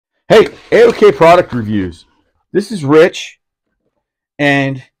Hey, AOK product reviews. This is Rich,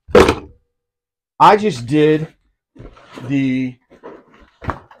 and I just did the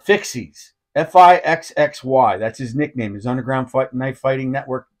Fixies. Fixxy. That's his nickname. His Underground Knife Fighting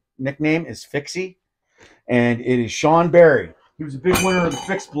Network nickname is Fixie, and it is Sean Berry. He was a big winner of the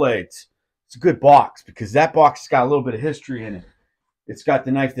Fixed Blades. It's a good box because that box has got a little bit of history in it. It's got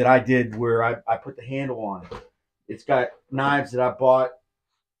the knife that I did where I put the handle on it. It's got knives that I bought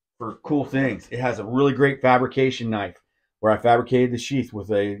for cool things. It has a really great fabrication knife where I fabricated the sheath with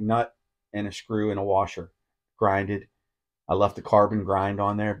a nut and a screw and a washer. Grinded. I left the carbon grind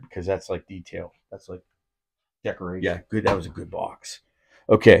on there because that's like detail. That's like decoration. Yeah, good. That was a good box.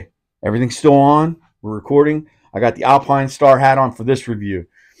 Okay, everything's still on. We're recording. I got the Alpine Star hat on for this review.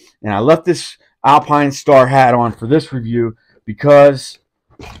 And I left this Alpine Star hat on for this review because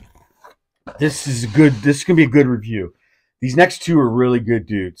this is going to be a good review. These next two are really good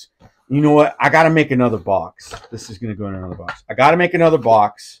dudes. You know what? I got to make another box. This is going to go in another box. I got to make another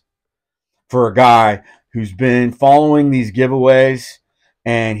box for a guy who's been following these giveaways,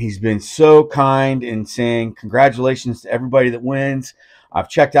 and he's been so kind in saying congratulations to everybody that wins. I've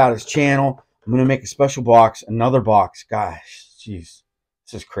checked out his channel. I'm going to make a special box, another box. Gosh, jeez,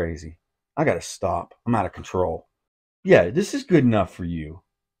 this is crazy. I got to stop. I'm out of control. Yeah, this is good enough for you.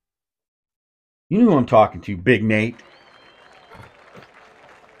 You know who I'm talking to, Big Nate.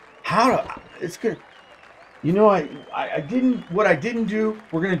 It's good. You know, what I didn't do,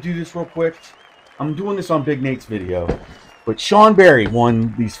 we're going to do this real quick. I'm doing this on Big Nate's video. But Sean Berry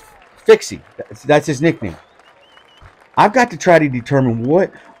won these Fixie. That's his nickname. I've got to try to determine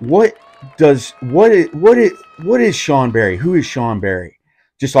what is Sean Berry? Who is Sean Berry?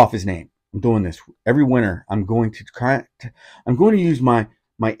 Just off his name. I'm doing this every winter. I'm going to use my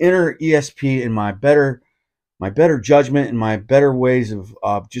inner ESP and my better judgment and my better ways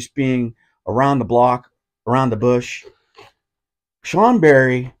of just being around the block, around the bush. Sean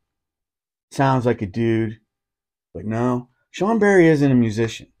Berry sounds like a dude, but no, Sean Berry isn't a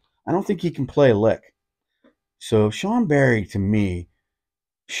musician. I don't think he can play a lick. So Sean Berry, to me,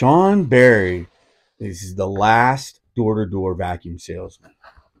 Sean Berry is the last door-to-door vacuum salesman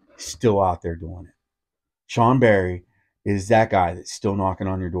still out there doing it. Sean Berry is that guy that's still knocking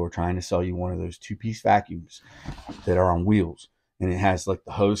on your door trying to sell you one of those two-piece vacuums that are on wheels. And it has like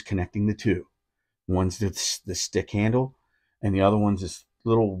the hose connecting the two. One's the stick handle, and the other one's this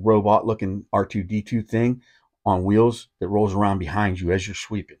little robot-looking R2-D2 thing on wheels that rolls around behind you as you're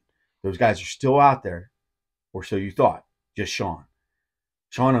sweeping. Those guys are still out there, or so you thought. Just Sean.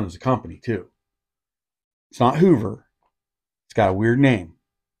 Sean owns the company, too. It's not Hoover. It's got a weird name.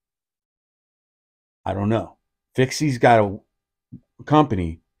 I don't know. Fixie's got a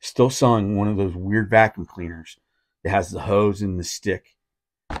company still selling one of those weird vacuum cleaners that has the hose and the stick.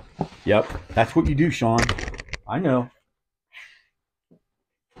 Yep, that's what you do, Sean. I know.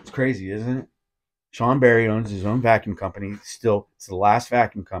 It's crazy, isn't it? Sean Berry owns his own vacuum company. Still, it's the last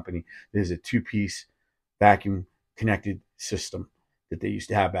vacuum company that is a two-piece vacuum connected system that they used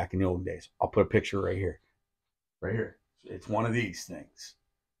to have back in the old days. I'll put a picture right here. Right here. It's one of these things.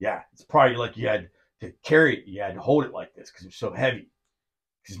 Yeah, it's probably like you had to carry it, you had to hold it like this because it's so heavy.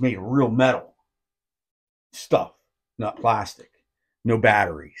 It's made of real metal stuff, not plastic. No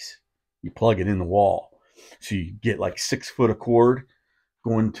batteries. You plug it in the wall. So you get like 6 foot of cord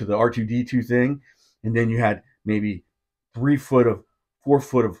going to the R2-D2 thing, and then you had maybe 4 foot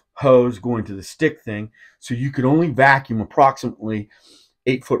of hose going to the stick thing. So you could only vacuum approximately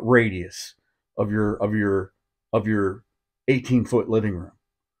 8 foot radius of your 18-foot living room.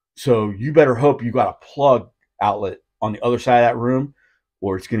 So you better hope you got a plug outlet on the other side of that room,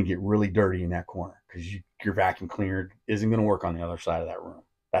 or it's going to get really dirty in that corner because your vacuum cleaner isn't going to work on the other side of that room.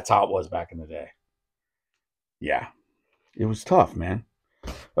 That's how it was back in the day. Yeah, it was tough, man.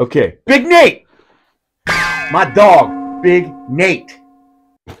 Okay, Big Nate, my dog, Big Nate.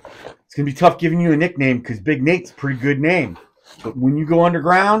 It's going to be tough giving you a nickname because Big Nate's a pretty good name. But when you go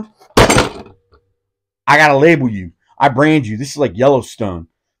underground, I got to label you. I brand you. This is like Yellowstone.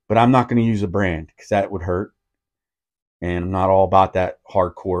 But I'm not going to use a brand because that would hurt. And I'm not all about that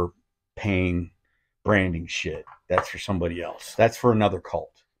hardcore pain branding shit. That's for somebody else. That's for another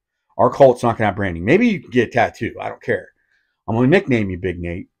cult. Our cult's not going to have branding. Maybe you can get a tattoo. I don't care. I'm going to nickname you Big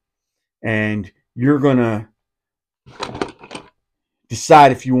Nate. And you're going to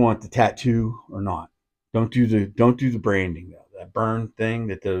decide if you want the tattoo or not. Don't do the branding though. That burn thing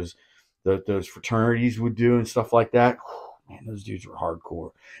that those fraternities would do and stuff like that. Man, those dudes were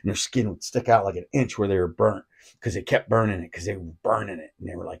hardcore. And their skin would stick out like an inch where they were burnt because they kept burning it because they were burning it. And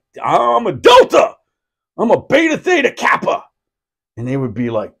they were like, I'm a Delta. I'm a Beta Theta Kappa. And they would be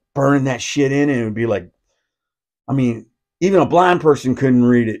like burn that shit in, and it would be like, I mean, even a blind person couldn't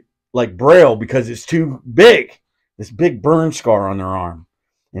read it like Braille because it's too big. This big burn scar on their arm.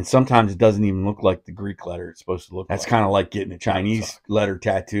 And sometimes it doesn't even look like the Greek letter it's supposed to look like. That's kind of like getting a Chinese letter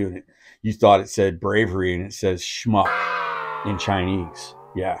tattoo, and you thought it said bravery, and it says schmuck in Chinese.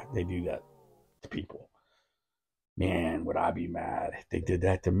 Yeah, they do that to people. Man, would I be mad if they did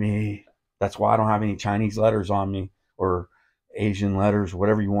that to me. That's why I don't have any Chinese letters on me, or Asian letters,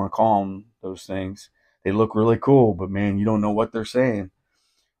 whatever you want to call them, those things. They look really cool, but man, you don't know what they're saying.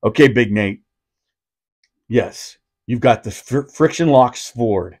 Okay, Big Nate. Yes, you've got the friction lock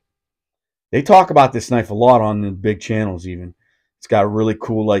sword. They talk about this knife a lot on the big channels even. It's got a really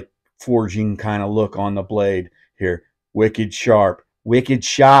cool, like, forging kind of look on the blade here. Wicked sharp. Wicked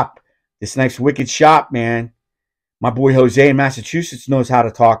sharp. This knife's wicked sharp, man. My boy Jose in Massachusetts knows how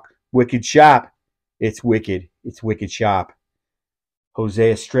to talk wicked sharp. It's wicked. It's wicked sharp.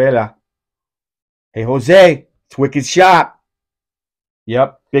 Jose Estrella. Hey, Jose, it's wicked sharp.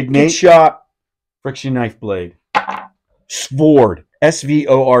 Yep, Big Nate sharp. Friction knife blade. Svord.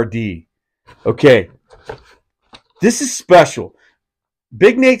 S-V-O-R-D. Okay. This is special.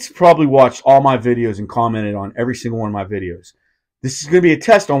 Big Nate's probably watched all my videos and commented on every single one of my videos. This is going to be a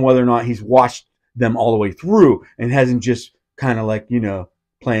test on whether or not he's watched them all the way through and hasn't just kind of like, you know,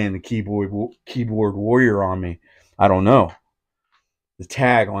 playing the keyboard warrior on me. I don't know. The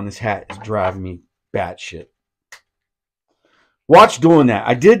tag on this hat is driving me batshit. Watch doing that.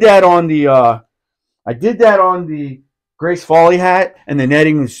 I did that on the Grace Folly hat, and the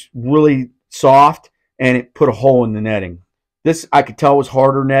netting was really soft, and it put a hole in the netting. This I could tell was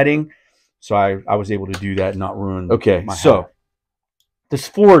harder netting, so I was able to do that and not ruin. Okay, so this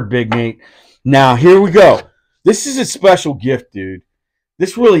forward, Big Nate. Now here we go. This is a special gift, dude.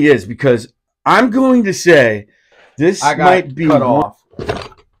 This really is, because I'm going to say this might be cut off.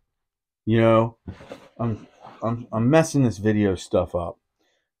 You know, I'm messing this video stuff up.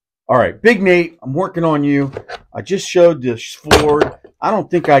 All right, Big Nate, I'm working on you. I just showed the Ford. I don't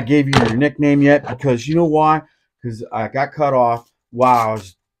think I gave you your nickname yet, because you know why? Because I got cut off. Wow,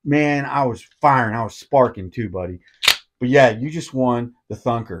 I was firing. I was sparking too, buddy. But yeah, you just won the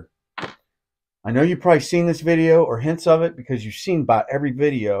thunker. I know you've probably seen this video or hints of it because you've seen about every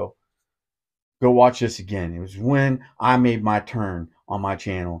video. Go watch this again. It was when I made my turn on my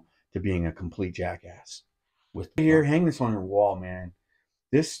channel to being a complete jackass. With here, hang this on your wall, man.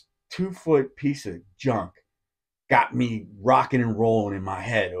 This 2-foot piece of junk got me rocking and rolling in my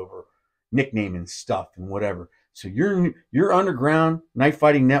head over nicknaming stuff and whatever. So your underground knife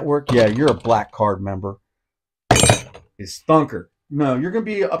fighting network, yeah, you're a black card member. It's Thunker. No, you're gonna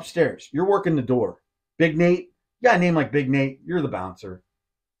be upstairs. You're working the door. Big Nate, you got a name like Big Nate. You're the bouncer.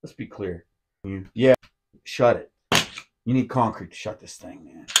 Let's be clear. Yeah, shut it. You need concrete to shut this thing,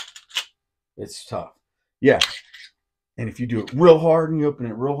 man. It's tough. Yeah. And if you do it real hard and you open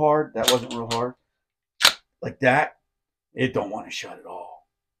it real hard, that wasn't real hard, like that, it don't want to shut at all.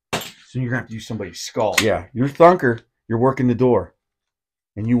 So you're going to have to use somebody's skull. Yeah, you're Thunker. You're working the door.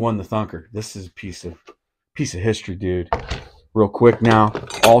 And you won the Thunker. This is a piece of history, dude. Real quick now.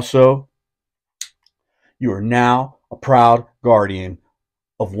 Also, you are now a proud guardian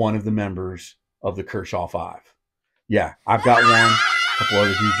of one of the members of the Kershaw 5. Yeah, I've got one. A couple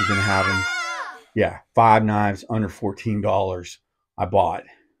other dudes are going to have them. Yeah, 5 knives under $14. I bought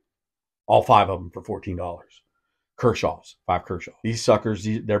all 5 of them for $14. Kershaws, 5 Kershaws. These suckers,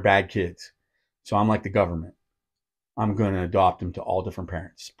 they're bad kids. So I'm like the government. I'm going to adopt them to all different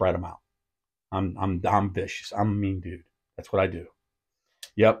parents. Spread them out. I'm vicious. I'm a mean dude. That's what I do.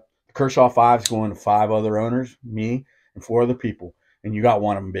 Yep. The Kershaw 5 is going to 5 other owners, me, and 4 other people. And you got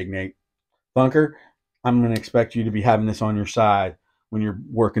one of them, Big Nate. Thunker, I'm going to expect you to be having this on your side when you're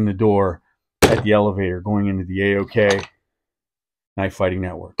working the door at the elevator going into the AOK Knife Fighting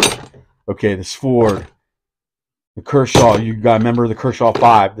Network. Okay, the Ford, the Kershaw, you got a member of the Kershaw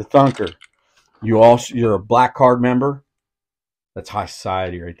 5, the Thunker. You're a black card member. That's high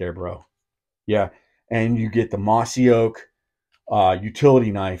society right there, bro. Yeah, and you get the Mossy Oak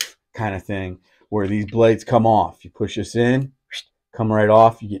utility knife kind of thing where these blades come off. You push this in, come right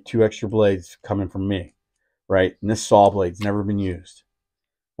off. You get 2 extra blades coming from me, right? And this saw blade's never been used.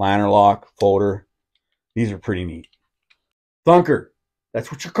 Liner lock, folder. These are pretty neat. Thunker.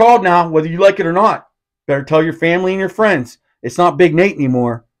 That's what you're called now, whether you like it or not. Better tell your family and your friends. It's not Big Nate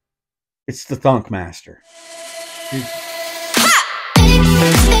anymore. It's the Thunk Master. Peace.